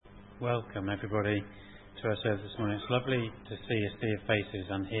Welcome everybody to our service this morning. It's lovely to see a sea of faces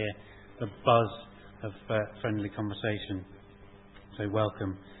and hear the buzz of friendly conversation. So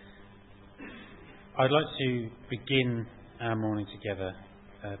welcome. I'd like to begin our morning together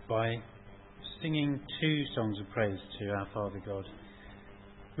by singing two songs of praise to our Father God.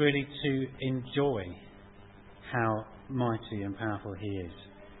 Really to enjoy how mighty and powerful He is.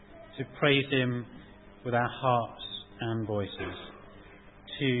 To praise Him with our hearts and voices.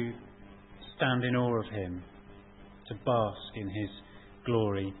 To stand in awe of Him, to bask in His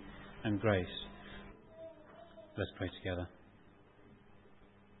glory and grace. Let's pray together.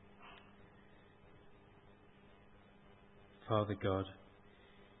 Father God,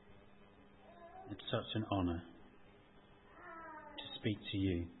 it's such an honour to speak to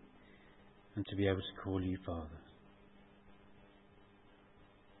You and to be able to call You Father.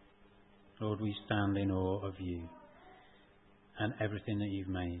 Lord, we stand in awe of You and everything that You've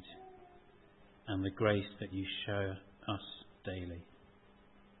made, and the grace that You show us daily.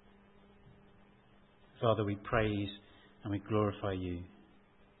 Father, we praise and we glorify You.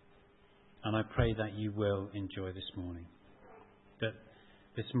 And I pray that You will enjoy this morning. That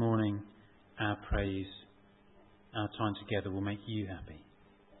this morning our praise, our time together will make You happy.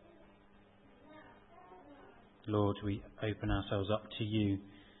 Lord, we open ourselves up to You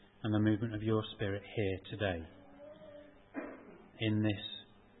and the movement of Your Spirit here today. In this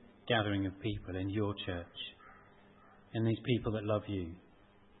gathering of people in Your church, in these people that love You,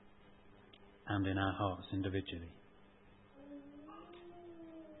 and in our hearts individually.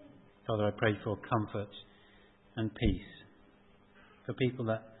 Father, I pray for comfort and peace for people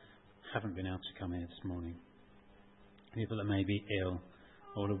that haven't been able to come here this morning, people that may be ill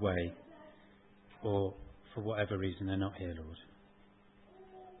or away, or for whatever reason they're not here, Lord.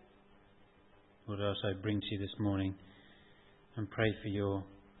 Lord, I also bring to You this morning and pray for Your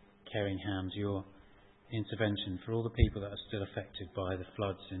caring hands, Your intervention for all the people that are still affected by the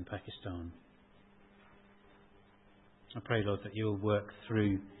floods in Pakistan. I pray, Lord, that You will work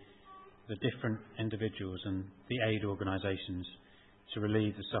through the different individuals and the aid organisations to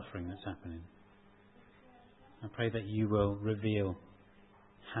relieve the suffering that's happening. I pray that You will reveal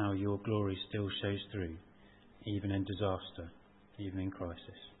how Your glory still shows through, even in disaster, even in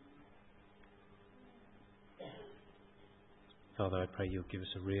crisis. Father, I pray You'll give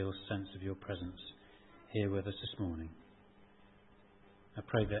us a real sense of Your presence here with us this morning. I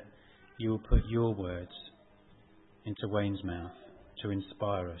pray that You will put Your words into Wayne's mouth to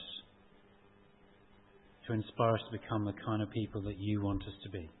inspire us to become the kind of people that You want us to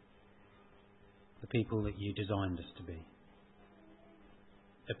be, the people that You designed us to be,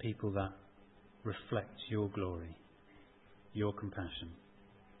 the people that reflect Your glory, Your compassion,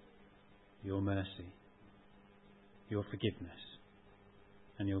 Your mercy, Your forgiveness,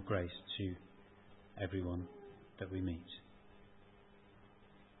 and Your grace to everyone that we meet.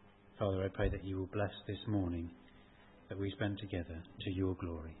 Father, I pray that You will bless this morning that we spend together to Your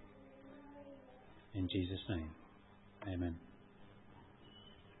glory. In Jesus' name, amen.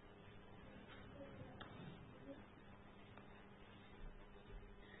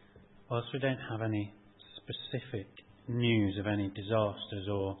 Whilst we don't have any specific news of any disasters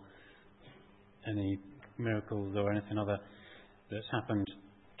or any miracles or anything other that's happened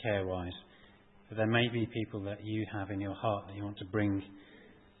care-wise, there may be people that you have in your heart that you want to bring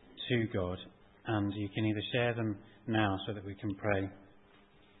to God, and you can either share them now so that we can pray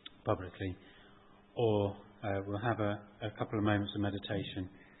publicly, or we'll have a couple of moments of meditation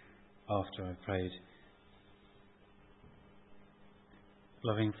after I've prayed.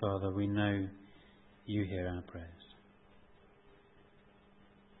 Loving Father, we know You hear our prayers.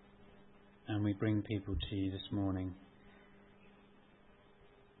 And we bring people to You this morning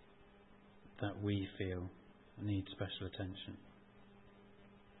that we feel need special attention.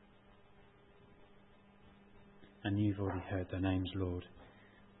 And You've already heard their names, Lord.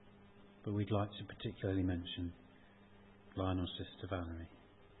 But we'd like to particularly mention Lionel's sister Valerie.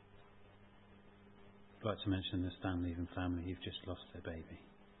 I'd like to mention the Stanley family who've just lost their baby.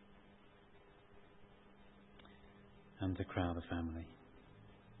 And the Crowther family.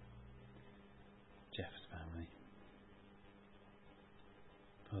 Jeff's family.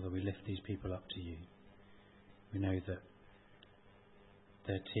 Father, we lift these people up to You. We know that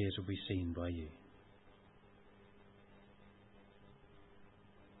their tears will be seen by You.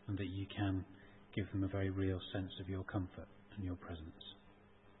 And that You can give them a very real sense of Your comfort and Your presence.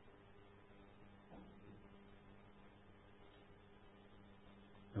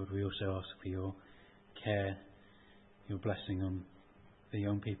 Lord, we also ask for Your care, Your blessing on the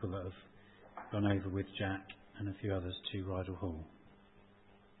young people that have gone over with Jack and a few others to Rydal Hall.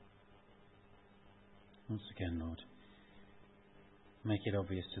 Once again, Lord, make it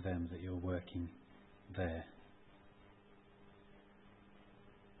obvious to them that you're working there.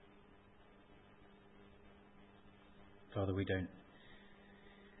 Father, we don't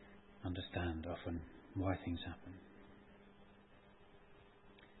understand often why things happen.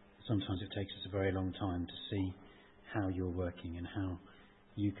 Sometimes it takes us a very long time to see how you're working and how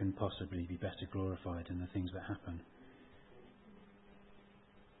you can possibly be better glorified in the things that happen.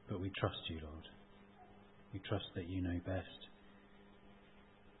 But we trust you, Lord. We trust that you know best.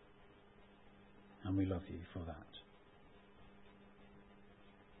 And we love you for that.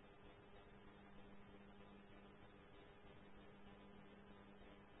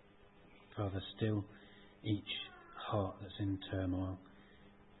 Father, still each heart that's in turmoil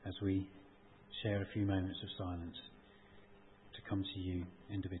as we share a few moments of silence to come to you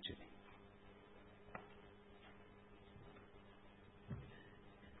individually.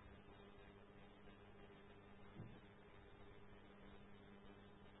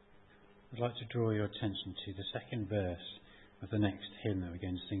 I'd like to draw your attention to the second verse of the next hymn that we're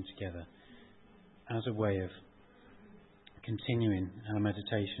going to sing together as a way of continuing our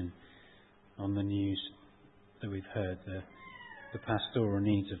meditation on the news that we've heard, the pastoral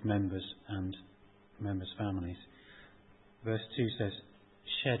needs of members and members' families. Verse 2 says,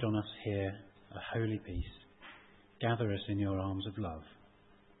 "Shed on us here a holy peace, gather us in your arms of love,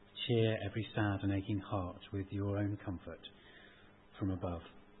 cheer every sad and aching heart with your own comfort from above."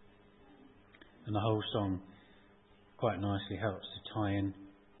 And the whole song quite nicely helps to tie in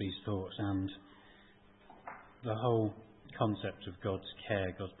these thoughts and the whole concept of God's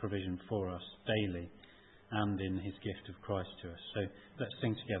care, God's provision for us daily and in his gift of Christ to us. So let's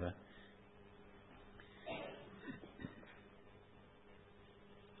sing together.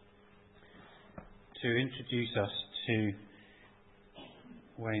 To introduce us to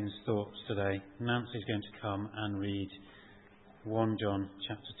Wayne's thoughts today, Nancy's going to come and read 1 John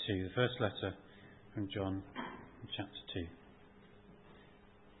chapter 2, the first letter from John chapter 2.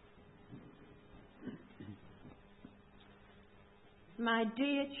 My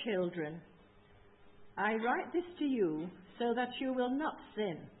dear children, I write this to you so that you will not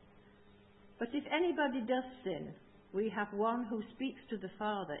sin. But if anybody does sin, we have one who speaks to the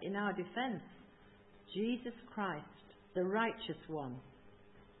Father in our defense, Jesus Christ, the righteous one.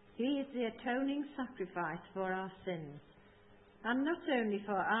 He is the atoning sacrifice for our sins, and not only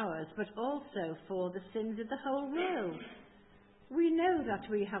for ours, but also for the sins of the whole world. We know that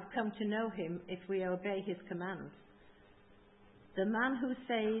we have come to know him if we obey his commands. The man who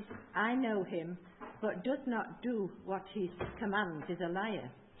says, "I know him," but does not do what he commands is a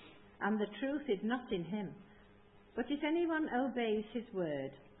liar, and the truth is not in him. But if anyone obeys his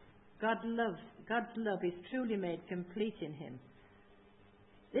word, God's love is truly made complete in him.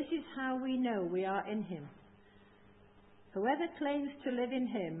 This is how we know we are in him. Whoever claims to live in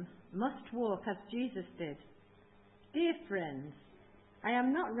him must walk as Jesus did. Dear friends, I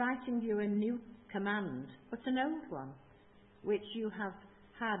am not writing you a new command, but an old one, which you have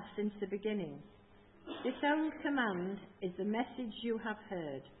had since the beginning. This old command is the message you have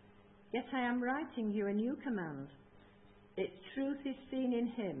heard, yet I am writing you a new command. Its truth is seen in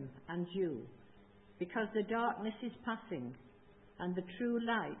him and you, because the darkness is passing, and the true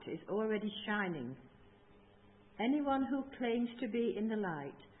light is already shining. Anyone who claims to be in the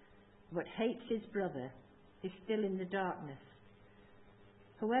light, but hates his brother, is still in the darkness.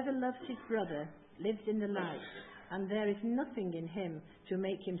 Whoever loves his brother lives in the light, and there is nothing in him to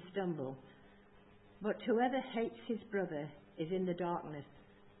make him stumble. But whoever hates his brother is in the darkness,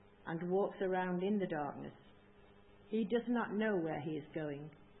 and walks around in the darkness. He does not know where he is going,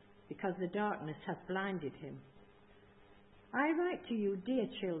 because the darkness has blinded him. I write to you, dear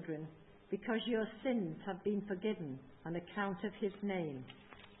children, because your sins have been forgiven on account of his name.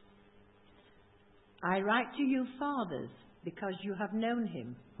 I write to you, fathers, because you have known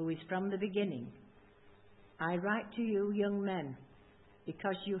him who is from the beginning. I write to you, young men,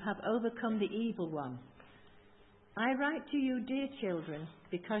 because you have overcome the evil one. I write to you, dear children,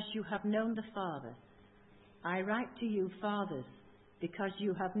 because you have known the Father. I write to you, fathers, because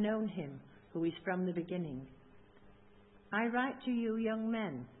you have known him who is from the beginning. I write to you, young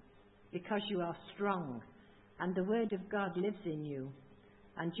men, because you are strong, and the word of God lives in you,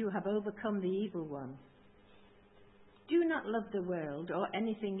 and you have overcome the evil one. Do not love the world or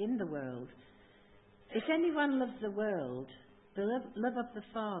anything in the world. If anyone loves the world, the love of the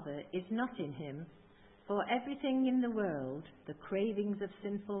Father is not in him. For everything in the world, the cravings of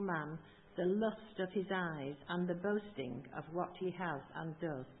sinful man, the lust of his eyes, and the boasting of what he has and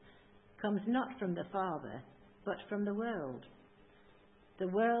does, comes not from the Father, but from the world. The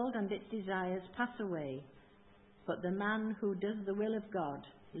world and its desires pass away, but the man who does the will of God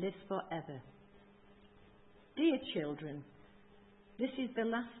lives forever. Dear children, this is the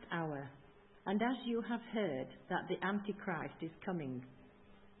last hour, and as you have heard that the Antichrist is coming,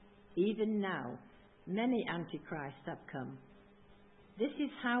 even now many Antichrists have come. This is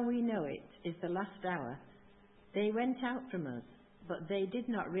how we know it is the last hour. They went out from us, but they did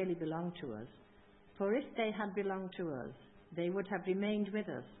not really belong to us. For if they had belonged to us, they would have remained with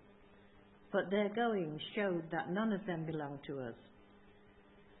us. But their going showed that none of them belonged to us.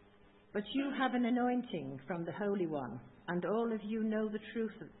 But you have an anointing from the Holy One, and all of you know the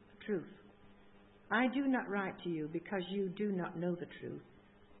truth. I do not write to you because you do not know the truth,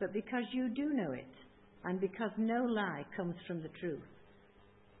 but because you do know it, and because no lie comes from the truth.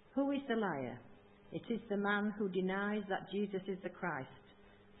 Who is the liar? It is the man who denies that Jesus is the Christ.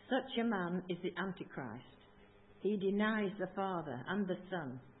 Such a man is the Antichrist. He denies the Father and the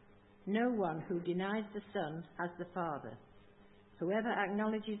Son. No one who denies the Son has the Father. Whoever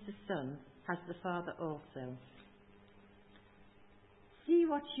acknowledges the Son has the Father also. See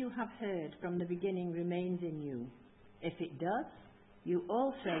what you have heard from the beginning remains in you. If it does, you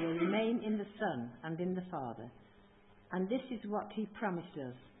also will remain in the Son and in the Father. And this is what he promised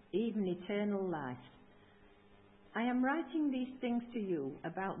us, even eternal life. I am writing these things to you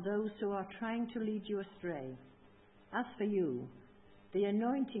about those who are trying to lead you astray. As for you, the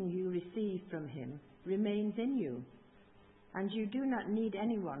anointing you receive from him remains in you, and you do not need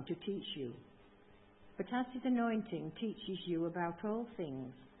anyone to teach you. But as his anointing teaches you about all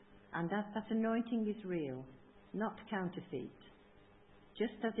things, and as that anointing is real, not counterfeit,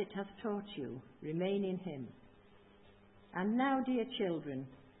 just as it has taught you, remain in him. And now, dear children,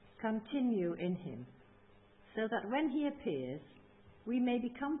 continue in him, so that when he appears, we may be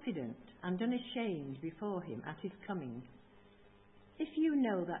confident and unashamed before him at his coming. If you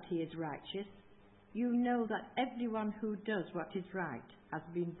know that he is righteous, you know that everyone who does what is right has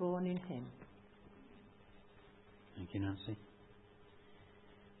been born in him. Thank you, Nancy.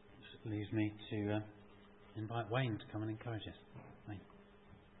 This leaves me to invite Wayne to come and encourage us. Wayne.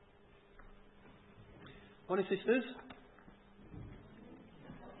 Morning, sisters.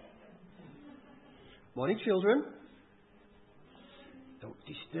 Morning, children. Don't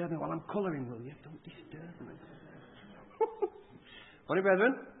disturb me while I'm colouring, will you? Don't disturb me. Morning,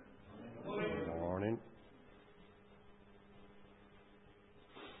 brethren. Morning.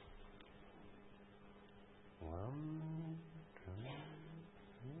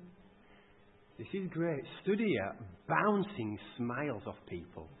 This is great. Study bouncing smiles off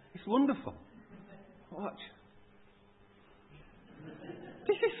people. It's wonderful. Watch.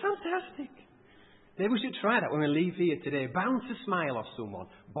 This is fantastic. Maybe we should try that when we leave here today. Bounce a smile off someone.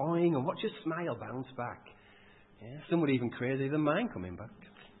 Boing, and watch a smile bounce back. Yeah, some would even crazier than mine coming back.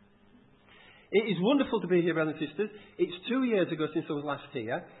 It is wonderful to be here, brothers and sisters. It's 2 years ago since I was last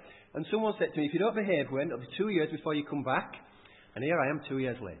here. And someone said to me, if you don't behave, Wayne, it'll be 2 years before you come back. And here I am 2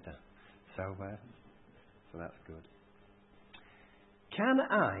 years later. So that's good. Can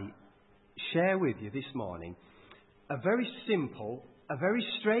I share with you this morning a very simple, a very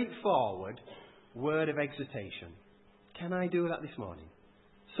straightforward word of exhortation? Can I do that this morning?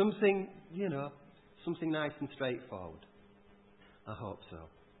 Something, something nice and straightforward. I hope so.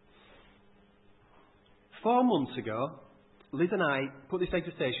 4 months ago, Liz and I put this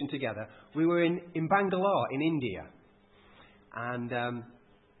exhortation together. We were in Bangalore, in India. And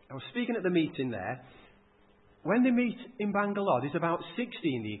I was speaking at the meeting there. When they meet in Bangalore, there's about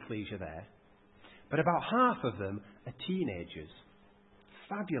 60 in the ecclesia there. But about half of them are teenagers.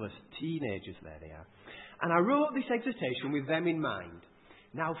 Fabulous teenagers there they are. And I wrote this exhortation with them in mind.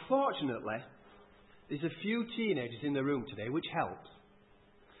 Now, fortunately, there's a few teenagers in the room today, which helps.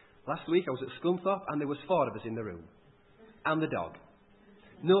 Last week I was at Scunthorpe and there was 4 of us in the room. And the dog.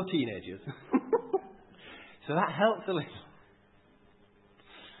 No teenagers. So that helps a little.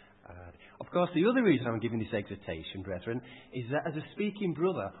 Of course, the other reason I'm giving this exhortation, brethren, is that as a speaking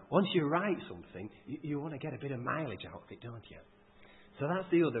brother, once you write something, you want to get a bit of mileage out of it, don't you? So that's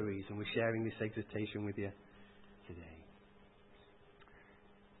the other reason we're sharing this exhortation with you today.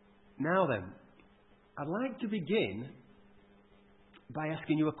 Now then, I'd like to begin by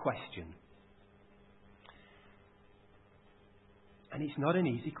asking you a question. And it's not an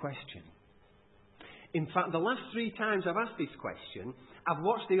easy question. In fact, the last 3 times I've asked this question, I've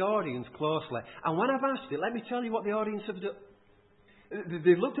watched the audience closely. And when I've asked it, let me tell you what the audience have done.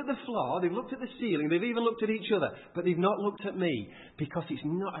 They've looked at the floor, they've looked at the ceiling, they've even looked at each other, but they've not looked at me, because it's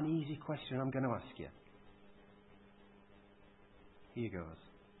not an easy question I'm going to ask you. Here goes.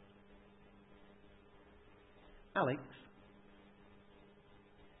 Alex,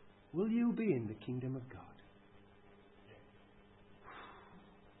 will you be in the kingdom of God?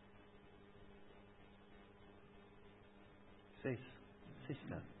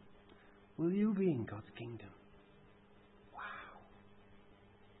 Sister, will you be in God's kingdom?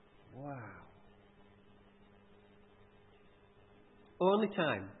 Wow. Only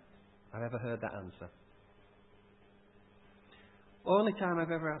time I've ever heard that answer. Only time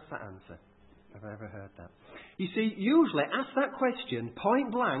I've ever asked that answer. I've ever heard that. You see, usually ask that question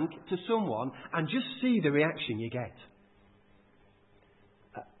point blank to someone and just see the reaction you get.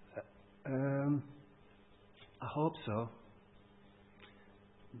 I hope so.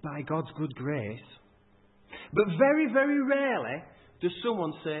 By God's good grace. But very, very rarely does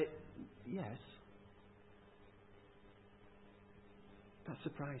someone say, yes. That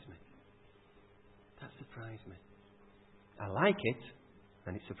surprised me. That surprised me. I like it,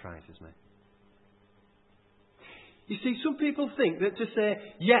 and it surprises me. You see, some people think that to say,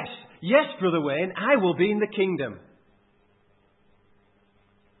 yes, Brother Wayne, I will be in the kingdom.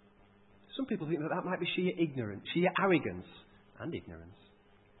 Some people think that might be sheer ignorance, sheer arrogance, and ignorance.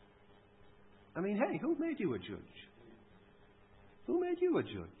 I mean, hey, who made you a judge? Who made you a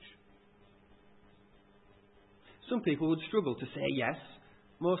judge? Some people would struggle to say yes.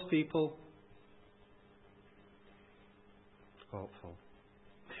 Most people, hopeful.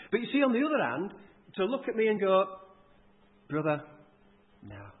 But you see, on the other hand, to look at me and go, brother,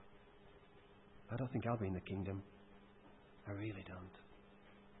 no, I don't think I'll be in the kingdom. I really don't.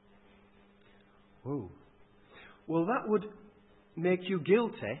 Whoa. Well, that would make you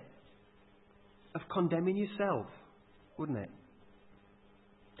guilty of condemning yourself, wouldn't it?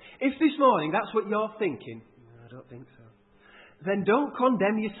 If this morning that's what you're thinking, no, I don't think so, then don't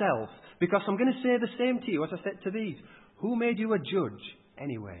condemn yourself, because I'm going to say the same to you as I said to these. Who made you a judge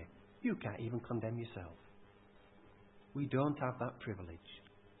anyway? You can't even condemn yourself. We don't have that privilege.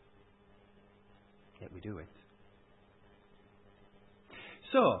 Yet we do it.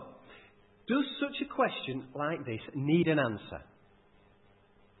 So, does such a question like this need an answer?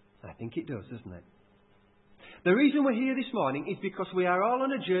 I think it does, doesn't it? The reason we're here this morning is because we are all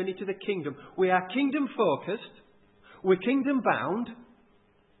on a journey to the kingdom. We are kingdom focused, we're kingdom bound,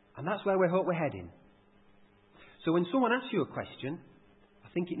 and that's where we hope we're heading. So when someone asks you a question, I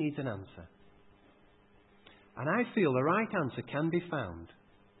think it needs an answer. And I feel the right answer can be found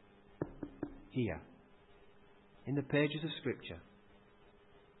here, in the pages of Scripture.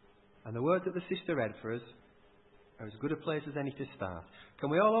 And the words that the sister read for us are as good a place as any to start. Can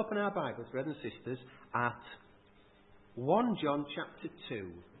we all open our Bibles, brothers and sisters, at 1 John chapter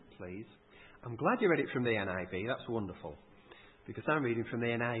 2, please? I'm glad you read it from the NIV. That's wonderful, because I'm reading from the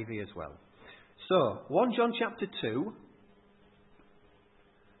NIV as well. So, 1 John chapter 2.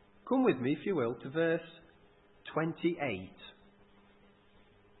 Come with me, if you will, to verse 28.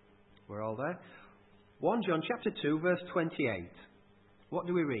 We're all there? 1 John chapter 2, verse 28. What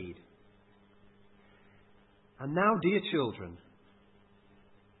do we read? And now, dear children,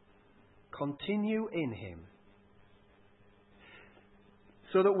 continue in him,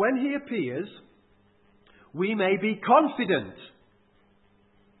 so that when he appears, we may be confident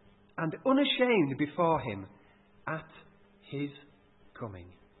and unashamed before him at his coming.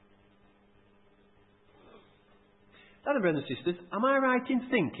 Now then, brothers and sisters, am I right in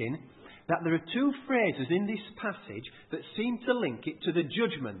thinking that there are two phrases in this passage that seem to link it to the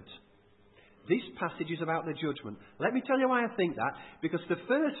judgment? This passage is about the judgment. Let me tell you why I think that. Because the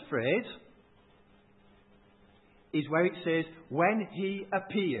first phrase is where it says, when he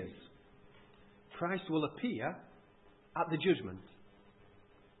appears. Christ will appear at the judgment.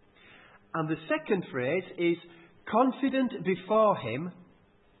 And the second phrase is, confident before him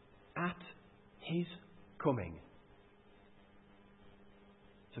at his coming.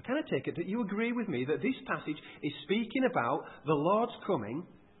 So can I take it that you agree with me that this passage is speaking about the Lord's coming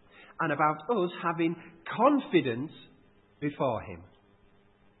and about us having confidence before him?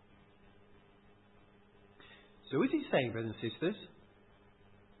 So is it saying, brothers and sisters,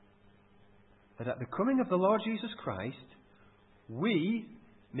 that at the coming of the Lord Jesus Christ, we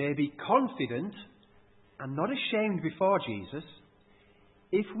may be confident and not ashamed before Jesus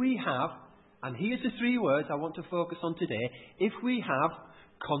if we have, and here's the three words I want to focus on today, if we have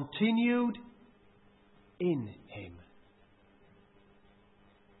continued in him.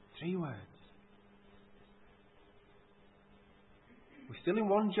 Three words. We're still in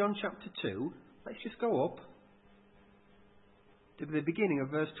 1 John chapter 2. Let's just go up to the beginning of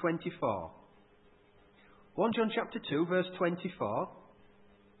verse 24. 1 John chapter 2, verse 24.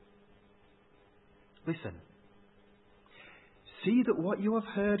 Listen. See that what you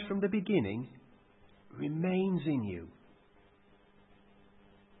have heard from the beginning remains in you.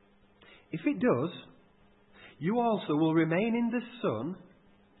 If it does, you also will remain in the Son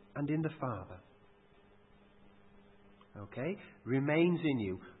and in the Father. Okay? Remains in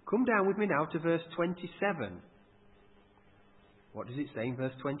you. Come down with me now to verse 27. What does it say in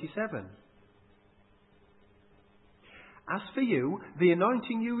verse 27? As for you, the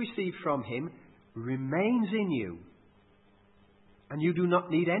anointing you received from him remains in you, and you do not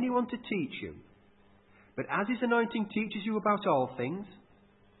need anyone to teach you. But as his anointing teaches you about all things,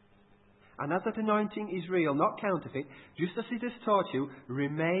 and as that anointing is real, not counterfeit, just as it has taught you,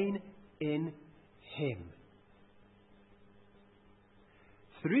 remain in him.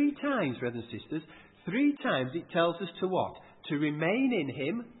 3 times, brothers and sisters, 3 times it tells us to what? To remain in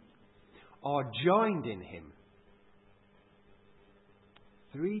him or joined in him.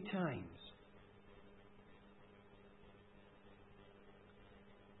 3 times.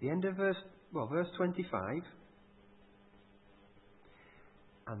 The end of verse 25.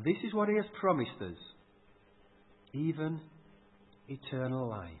 And this is what he has promised us, even eternal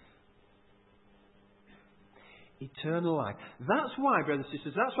life. Eternal life. That's why, brothers and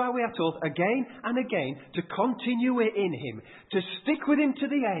sisters, that's why we are told again and again to continue in him, to stick with him to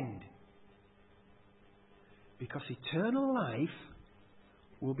the end. Because eternal life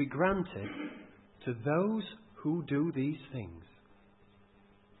will be granted to those who do these things.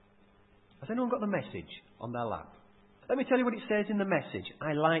 Has anyone got the message on their lap? Let me tell you what it says in the message.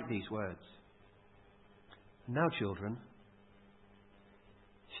 I like these words. Now, children,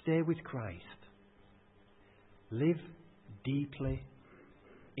 stay with Christ. Live deeply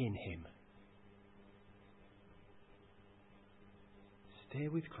in him. Stay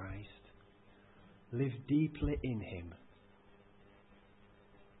with Christ. Live deeply in him.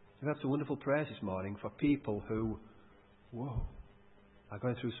 We've had some wonderful prayers this morning for people who, are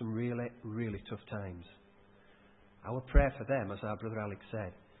going through some really, really tough times. Our prayer for them, as our brother Alex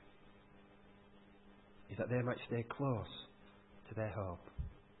said, is that they might stay close to their hope.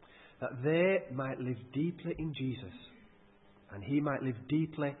 That they might live deeply in Jesus, and he might live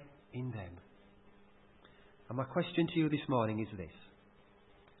deeply in them. And my question to you this morning is this.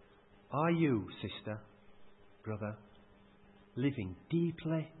 Are you, sister, brother, living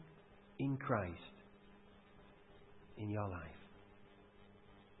deeply in Christ in your life?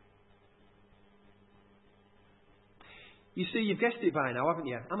 You see, you've guessed it by now, haven't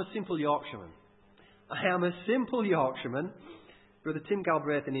you? I'm a simple Yorkshireman. I am a simple Yorkshireman. Brother Tim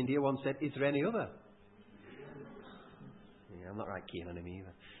Galbraith in India once said, is there any other? Yeah, I'm not right keen on him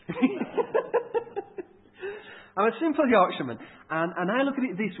either. I'm a simple Yorkshireman. And I look at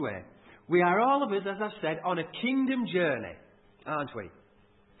it this way. We are all of us, as I've said, on a kingdom journey, aren't we?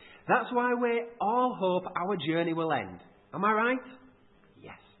 That's why we all hope our journey will end. Am I right?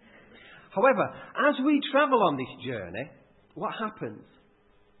 Yes. However, as we travel on this journey, what happens?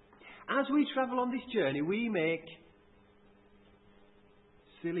 As we travel on this journey, we make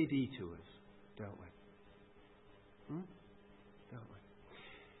silly detours, don't we? Don't we?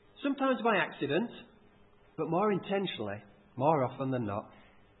 Sometimes by accident, but more intentionally, more often than not,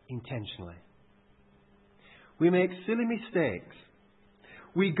 intentionally. We make silly mistakes.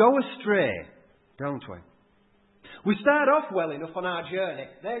 We go astray, don't we? We start off well enough on our journey.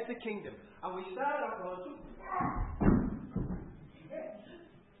 There's the kingdom. And we start off going,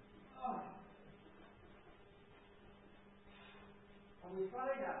 and we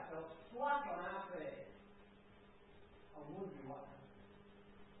find ourselves flat on our face. I'm wondering what happened.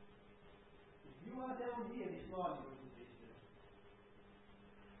 If you are down here this morning, brothers and sisters,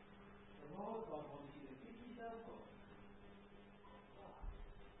 the Lord God wants you to pick yourself up,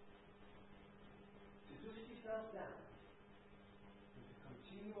 to dust yourself down, and to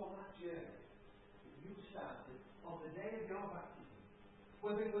continue on that journey that you started on the day of your baptism.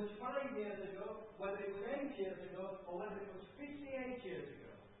 Whether it was 5 years ago, whether it was 8 years ago, or whether it was 58 years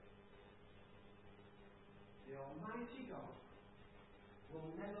ago, the Almighty God will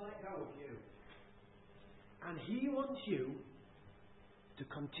never let go of you. And he wants you to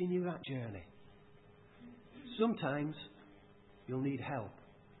continue that journey. Sometimes you'll need help.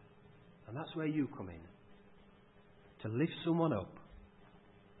 And that's where you come in. To lift someone up,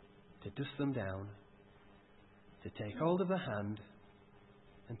 to dust them down, to take hold of the hand,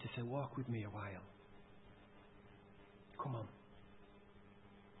 and to say, walk with me a while. Come on.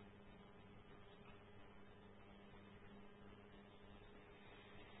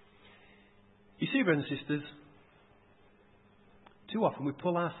 You see, brothers and sisters, too often we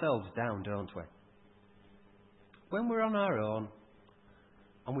pull ourselves down, don't we? When we're on our own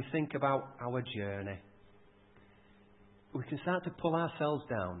and we think about our journey, we can start to pull ourselves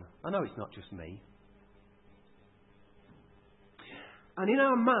down. I know it's not just me. And in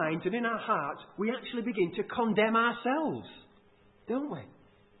our minds and in our hearts, we actually begin to condemn ourselves, don't we?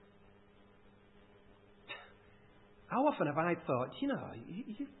 How often have I thought,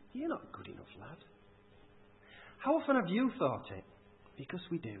 you're not good enough, lad? How often have you thought it? Because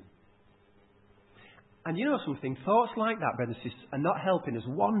we do. And you know something? Thoughts like that, brothers and sisters, are not helping us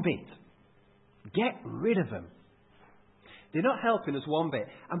one bit. Get rid of them. They're not helping us one bit.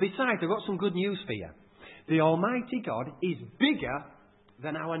 And besides, I've got some good news for you. The Almighty God is bigger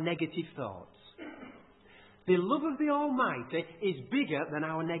than our negative thoughts. The love of the Almighty is bigger than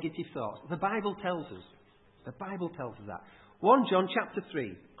our negative thoughts. The Bible tells us. The Bible tells us that. 1 John chapter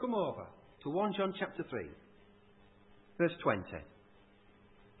 3. Come over to 1 John chapter 3. Verse 20.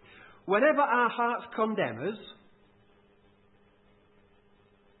 Whenever our hearts condemn us,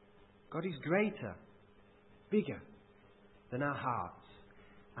 God is greater, bigger than our hearts.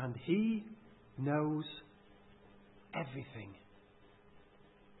 And He knows everything.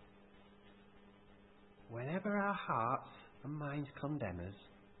 Whenever our hearts and minds condemn us,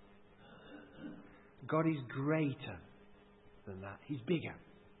 God is greater than that. He's bigger.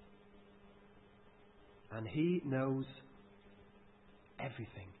 And He knows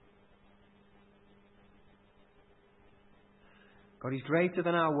everything. God is greater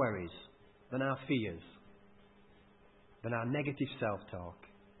than our worries, than our fears, than our negative self-talk.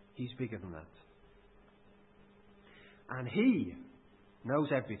 He's bigger than that. And He knows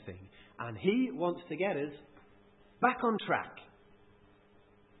everything. And He wants to get us back on track.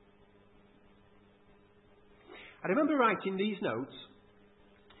 I remember writing these notes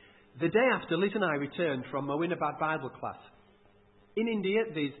the day after Liz and I returned from Mawinabad Bible class. In India,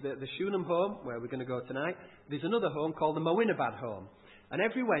 there's the Shunam home, where we're going to go tonight. There's another home called the Mawinabad home. And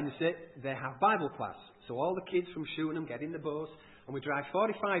every Wednesday, they have Bible class. So all the kids from Shunam get in the bus, and we drive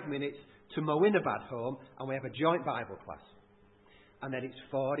 45 minutes to Mawinabad home, and we have a joint Bible class. And then it's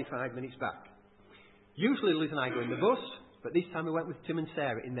 45 minutes back. Usually Liz and I go in the bus, but this time we went with Tim and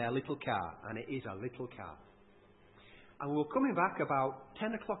Sarah in their little car, and it is a little car. And we were coming back about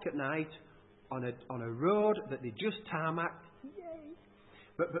 10 o'clock at night on a road that they just tarmacked. Yay!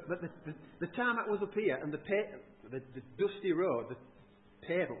 But the tarmac was up here, and the dusty road, the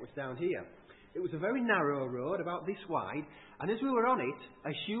pavement was down here. It was a very narrow road, about this wide, and as we were on it,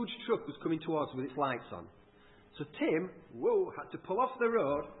 a huge truck was coming towards us with its lights on. So Tim, had to pull off the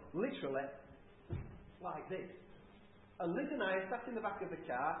road, literally, like this. And Liz and I sat in the back of the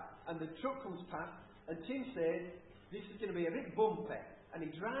car, and the truck comes past, and Tim says, this is going to be a bit bumpy. And he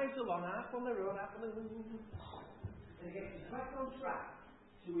drives along, half on the road, half on the... And he gets us back on track,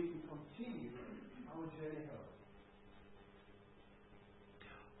 so we can continue our journey home.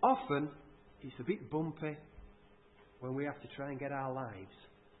 Often, it's a bit bumpy when we have to try and get our lives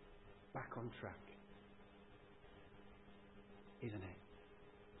back on track. Isn't it?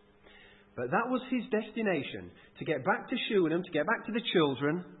 But that was his destination, to get back to Shunam, to get back to the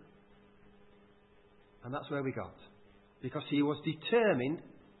children. And that's where we got. Because he was determined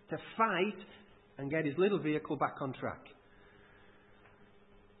to fight and get his little vehicle back on track.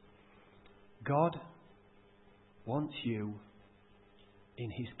 God wants you in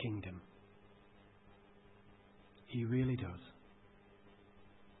His kingdom. He really does.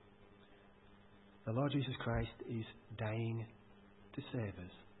 The Lord Jesus Christ is dying to save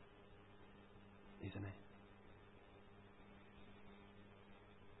us, isn't He?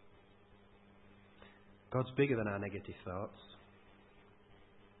 God's bigger than our negative thoughts.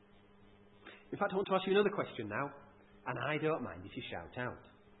 In fact, I want to ask you another question now, and I don't mind if you shout out.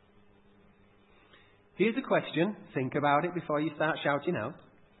 Here's a question. Think about it before you start shouting out.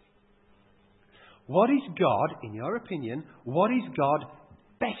 What is God, in your opinion, what is God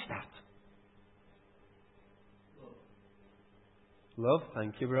best at? Love.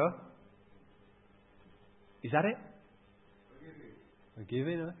 Thank you, bro. Is that it?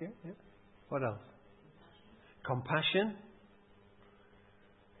 Forgiving. Okay. Yeah. What else? Compassion.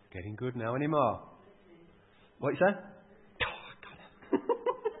 Getting good now. Any more? What you say? Oh, God.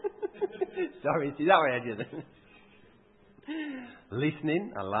 Sorry, is that what I did?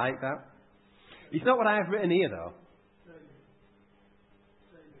 Listening. I like that. It's not what I have written here, though.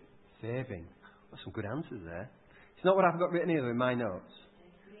 Saving. That's some good answers there. It's not what I've got written here in my notes.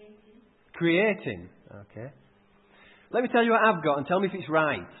 Creating. Okay. Let me tell you what I've got and tell me if it's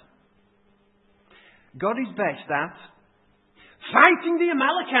right. God is best at fighting the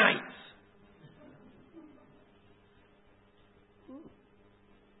Amalekites.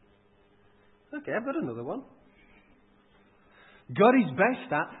 Okay, I've got another one. God is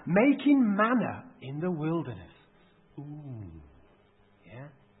best at making manna in the wilderness. Ooh. Yeah?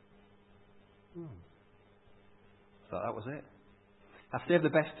 Thought that was it. I've saved the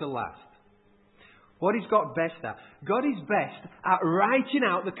best till last. What is God best at? God is best at writing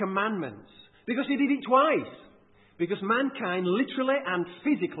out the commandments. Because he did it twice. Because mankind literally and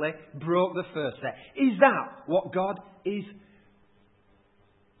physically broke the first set. Is that what God is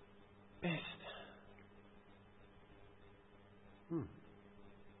best?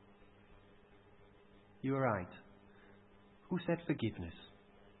 You were right. Who said forgiveness?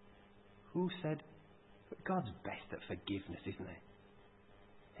 Who said... But God's best at forgiveness, isn't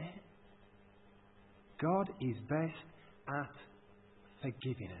he? God is best at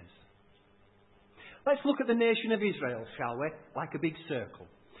forgiving us. Let's look at the nation of Israel, shall we? Like a big circle.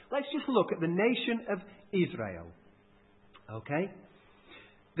 Let's just look at the nation of Israel. Okay?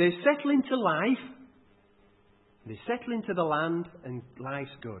 They settle into life. They settle into the land and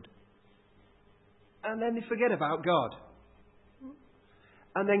life's good. And then they forget about God.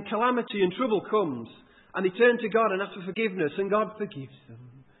 And then calamity and trouble comes. And they turn to God and ask for forgiveness. And God forgives them.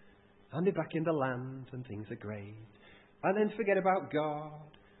 And they're back in the land and things are great. And then forget about God.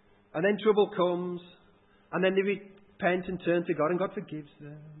 And then trouble comes. And then they repent and turn to God and God forgives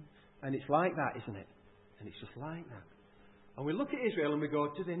them. And it's like that, isn't it? And it's just like that. And we look at Israel and we go,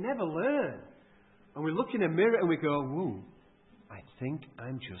 do they never learn? And we look in a mirror and we go, whoa, I think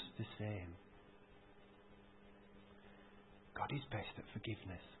I'm just the same. God is best at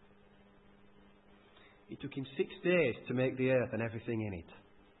forgiveness. It took him 6 days to make the earth and everything in it.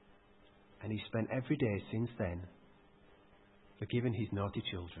 And he spent every day since then forgiving his naughty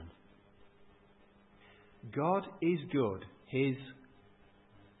children. God is good. His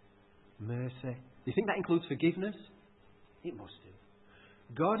mercy. Do you think that includes forgiveness? It must do.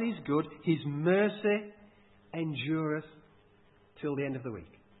 God is good. His mercy endureth till the end of the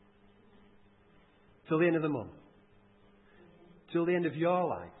week. Till the end of the month. Till the end of your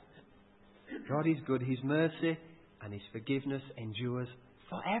life. God is good. His mercy and his forgiveness endures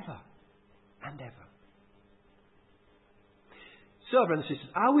forever and ever. So, brothers and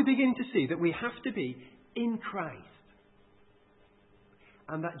sisters, are we beginning to see that we have to be in Christ?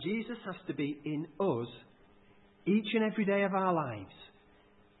 And that Jesus has to be in us each and every day of our lives,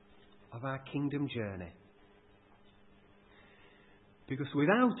 of our kingdom journey. Because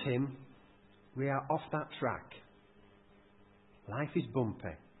without him, we are off that track. Life is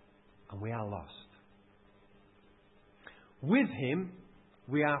bumpy and we are lost. With him,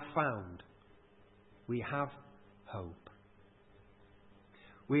 we are found. We have hope.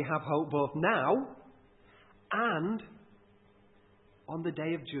 We have hope both now and on the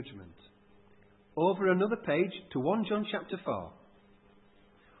day of judgment. Over another page to 1 John chapter 4.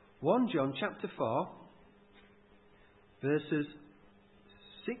 1 John chapter 4, verses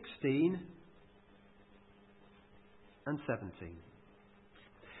 16 and 17.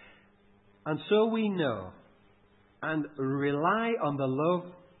 And so we know and rely on the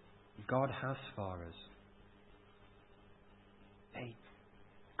love God has for us. Hey,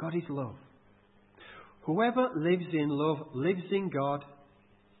 God is love. Whoever lives in love lives in God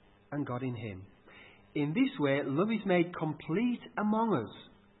and God in him. In this way, love is made complete among us,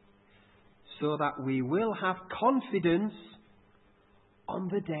 so that we will have confidence on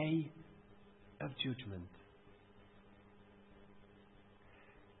the day of judgment.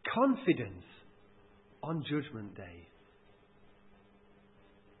 Confidence on Judgment Day.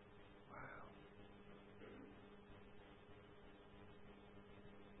 Wow.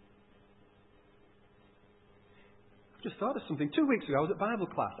 I've just thought of something. 2 weeks ago I was at Bible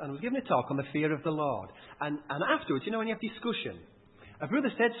class and I was giving a talk on the fear of the Lord. And afterwards, when you have discussion, a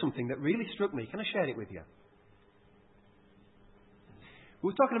brother said something that really struck me. Can I share it with you? We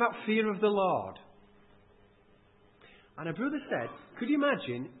were talking about fear of the Lord. And a brother said, could you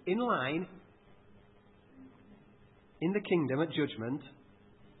imagine in line in the kingdom at judgment,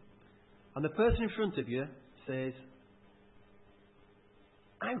 and the person in front of you says,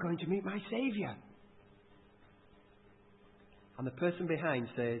 I'm going to meet my Saviour. And the person behind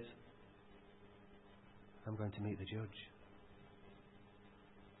says, I'm going to meet the judge.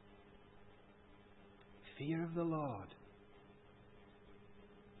 Fear of the Lord.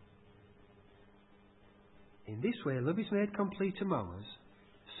 In this way, love is made complete among us,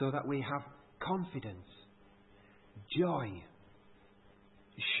 so that we have confidence, joy,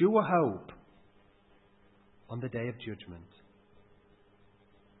 sure hope on the day of judgment.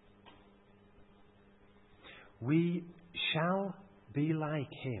 We shall be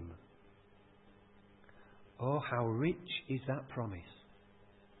like him. Oh, how rich is that promise.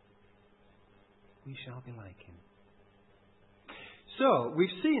 We shall be like him. So, we've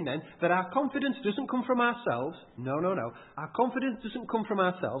seen then that our confidence doesn't come from ourselves. No. Our confidence doesn't come from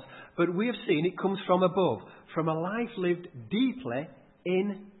ourselves, but we have seen it comes from above, from a life lived deeply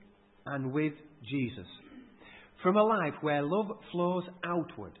in and with Jesus. From a life where love flows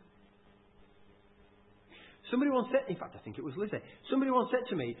outward. Somebody once said, in fact I think it was Lizzie, somebody once said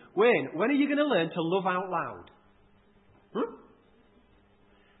to me, Wayne, when are you going to learn to love out loud?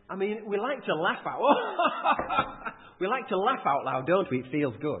 I mean, we like to laugh out. We like to laugh out loud, don't we? It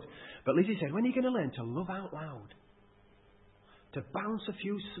feels good. But Lizzie said, when are you going to learn to love out loud? To bounce a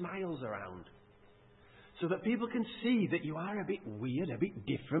few smiles around. So that people can see that you are a bit weird, a bit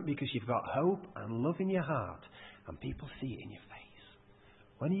different, because you've got hope and love in your heart. And people see it in your face.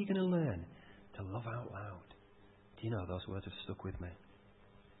 When are you going to learn to love out loud? Do you know, those words have stuck with me.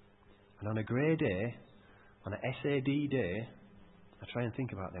 And on a grey day, on an SAD day, I try and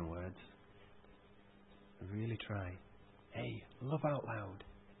think about them words. I really try. Hey, love out loud.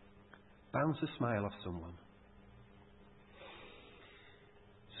 Bounce a smile off someone.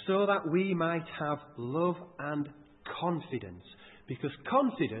 So that we might have love and confidence. Because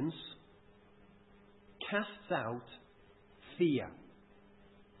confidence casts out fear.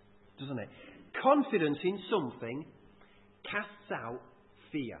 Doesn't it? Confidence in something casts out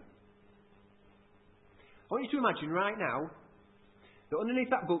fear. I want you to imagine right now that underneath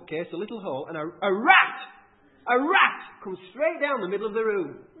that bookcase, a little hole, and a rat comes straight down the middle of the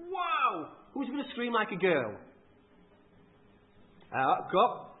room. Wow! Who's going to scream like a girl?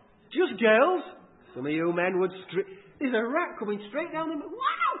 Just girls. Some of you men would scream. There's a rat coming straight down the middle.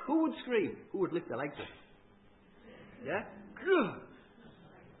 Wow! Who would scream? Who would lift their legs up? Yeah?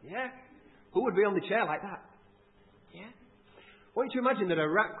 Yeah? Who would be on the chair like that? Yeah? I want you to imagine that a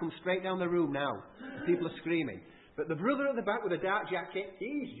rat comes straight down the room now. And people are screaming. But the brother at the back with a dark jacket,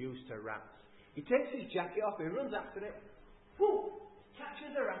 he's used to rats. He takes his jacket off, he runs after it,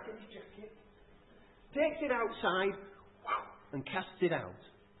 catches the rat in his jacket, takes it outside, and casts it out.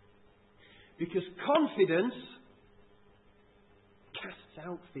 Because confidence casts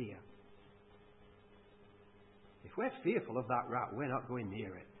out fear. If we're fearful of that rat, we're not going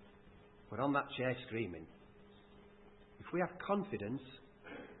near it. We're on that chair screaming. If we have confidence,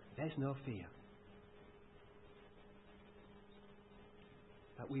 there's no fear.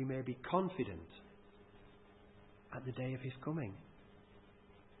 That we may be confident at the day of His coming.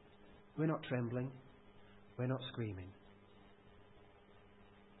 We're not trembling. We're not screaming.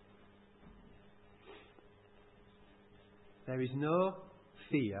 There is no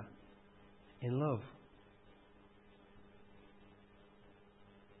fear in love.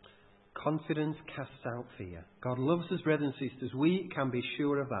 Confidence casts out fear. God loves us, brothers and sisters. We can be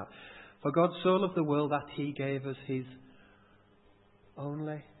sure of that. For God so loved the world that He gave us His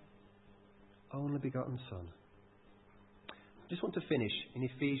only begotten Son. I just want to finish in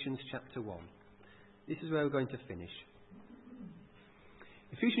Ephesians chapter 1. This is where we're going to finish.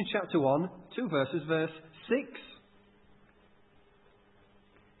 Ephesians chapter 1, 2 verses, verse 6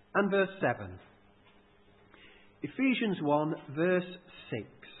 and verse 7. Ephesians 1, verse 6.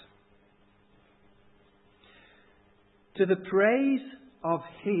 To the praise of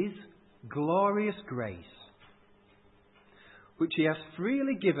His glorious grace, which He has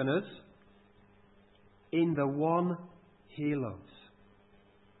freely given us in the one He loves.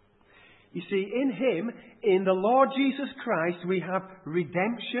 You see, in Him, in the Lord Jesus Christ, we have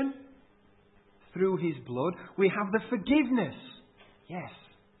redemption through His blood. We have the forgiveness, yes,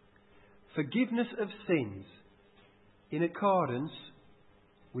 forgiveness of sins in accordance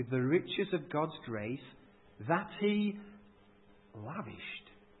with the riches of God's grace that He lavished.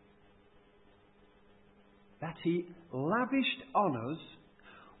 That He lavished on us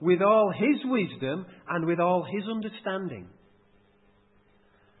with all His wisdom and with all His understanding.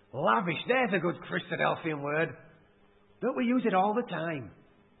 Lavish, there's a good Christadelphian word. Don't we use it all the time?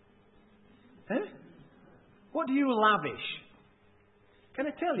 Huh? What do you lavish? Can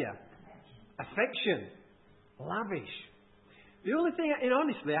I tell you? Affection. Lavish. The only thing,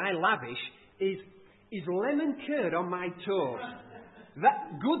 honestly, I lavish is lemon curd on my toast.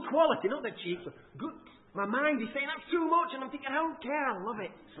 That good quality, not the cheap. Good. My mind is saying that's too much, and I'm thinking I don't care. I love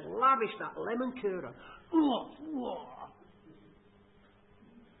it. It's lavish, that lemon curd on.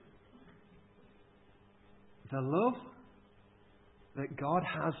 The love that God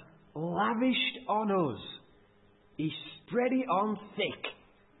has lavished on us, He spread it on thick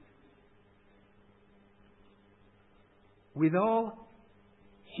with all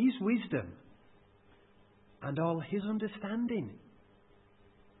His wisdom and all His understanding.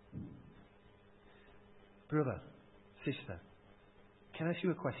 Brother, sister, can I ask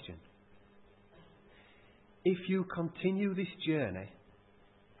you a question? If you continue this journey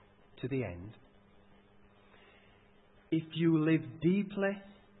to the end, if you live deeply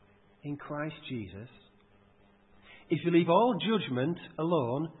in Christ Jesus, if you leave all judgment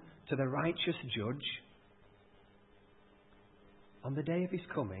alone to the righteous judge, on the day of his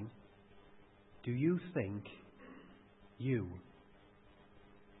coming, do you think you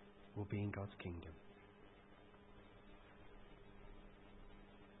will be in God's kingdom?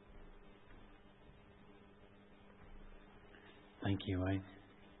 Thank you, Wayne.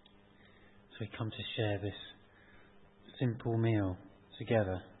 So we come to share this simple meal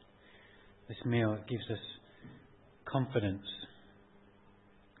together. This meal that gives us confidence.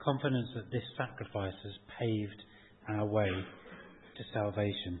 Confidence that this sacrifice has paved our way to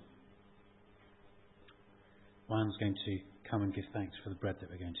salvation. Juan's going to come and give thanks for the bread that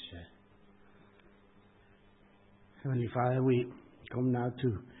we're going to share. Heavenly Father, we come now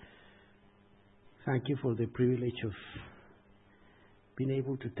to thank you for the privilege of being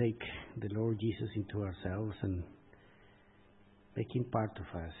able to take the Lord Jesus into ourselves and make him part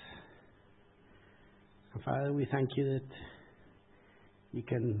of us. And Father, we thank you that we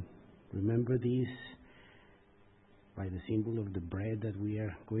can remember these by the symbol of the bread that we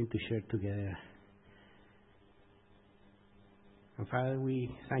are going to share together. And Father,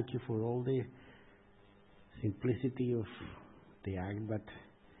 we thank you for all the simplicity of the act, but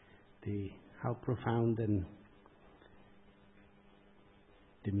how profound and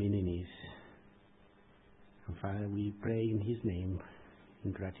the meaning is. And Father, we pray in his name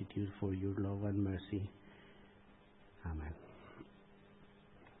in gratitude for your love and mercy. Amen.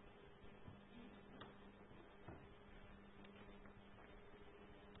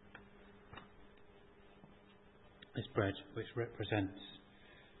 This bread, which represents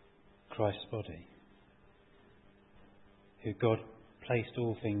Christ's body, who God placed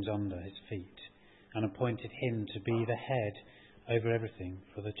all things under his feet and appointed him to be the head over everything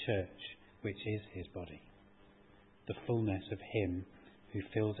for the church, which is his body, the fullness of him who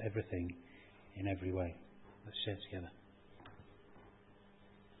fills everything in every way. Let's share together.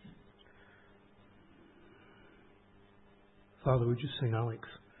 Father, would you sing Alex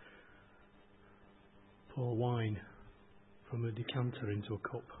pour wine from a decanter into a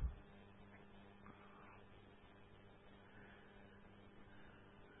cup?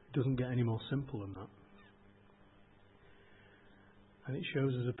 It doesn't get any more simple than that. And it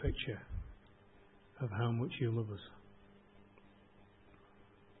shows us a picture of how much you love us.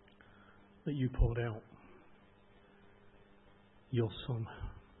 That you poured out your Son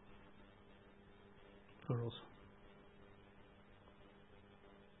for us.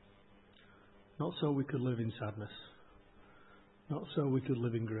 Not so we could live in sadness. Not so we could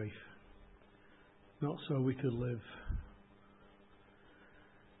live in grief. Not so we could live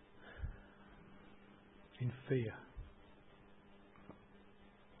in fear.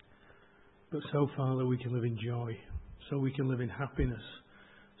 But so, Father, we can live in joy. So we can live in happiness.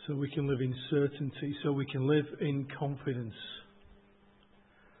 So we can live in certainty. So we can live in confidence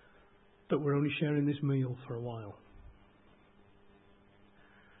that we're only sharing this meal for a while.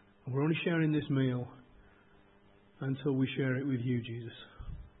 And we're only sharing this meal until we share it with you, Jesus,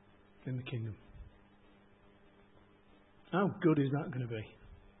 in the kingdom. How good is that going to be?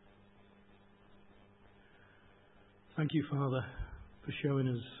 Thank you, Father, for showing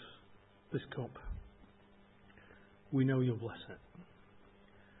us this cup. We know you'll bless it.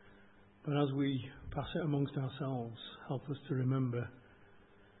 But as we pass it amongst ourselves, help us to remember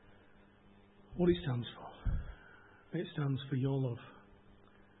what it stands for. It stands for your love.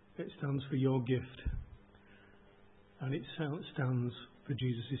 It stands for your gift. And it stands for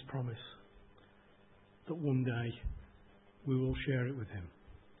Jesus' promise that one day we will share it with him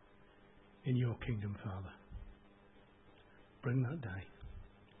in your kingdom, Father. Bring that day.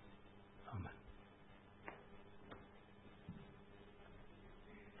 Amen.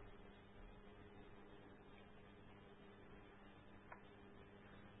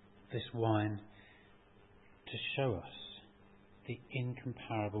 This wine to show us the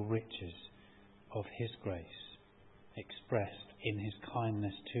incomparable riches of his grace expressed in his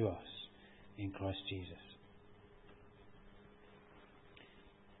kindness to us in Christ Jesus.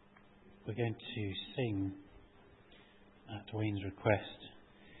 We're going to sing at Wayne's request,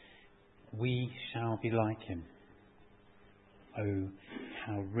 "We shall be like him." Oh,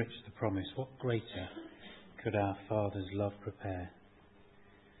 how rich the promise, what greater could our Father's love prepare?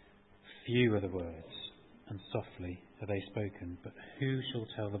 Few are the words, and softly are they spoken, but who shall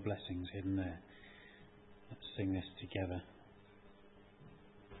tell the blessings hidden there? Let's sing this together.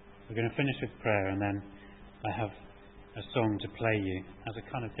 We're going to finish with prayer, and then I have a song to play you as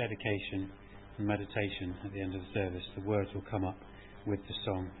a kind of dedication and meditation at the end of the service. The words will come up with the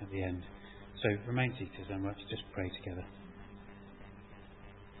song at the end. So remain seated and let's just pray together.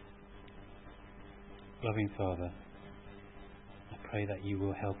 Loving Father, pray that you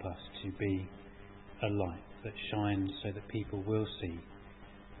will help us to be a light that shines so that people will see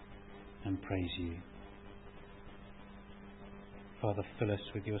and praise you. Father, fill us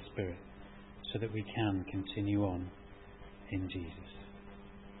with your Spirit so that we can continue on in Jesus.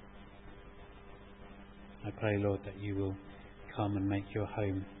 I pray, Lord, that you will come and make your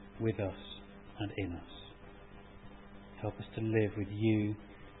home with us and in us. Help us to live with you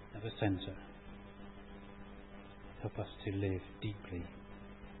at the centre. Help us to live deeply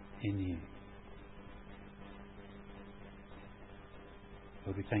in you.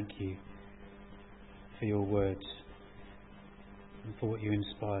 Lord, we thank you for your words and for what you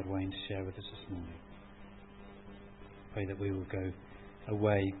inspired Wayne to share with us this morning. Pray that we will go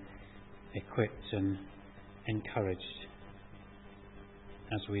away equipped and encouraged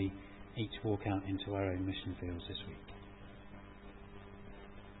as we each walk out into our own mission fields this week.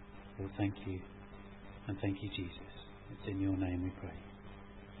 Lord, thank you, and thank you, Jesus. It's in your name we pray.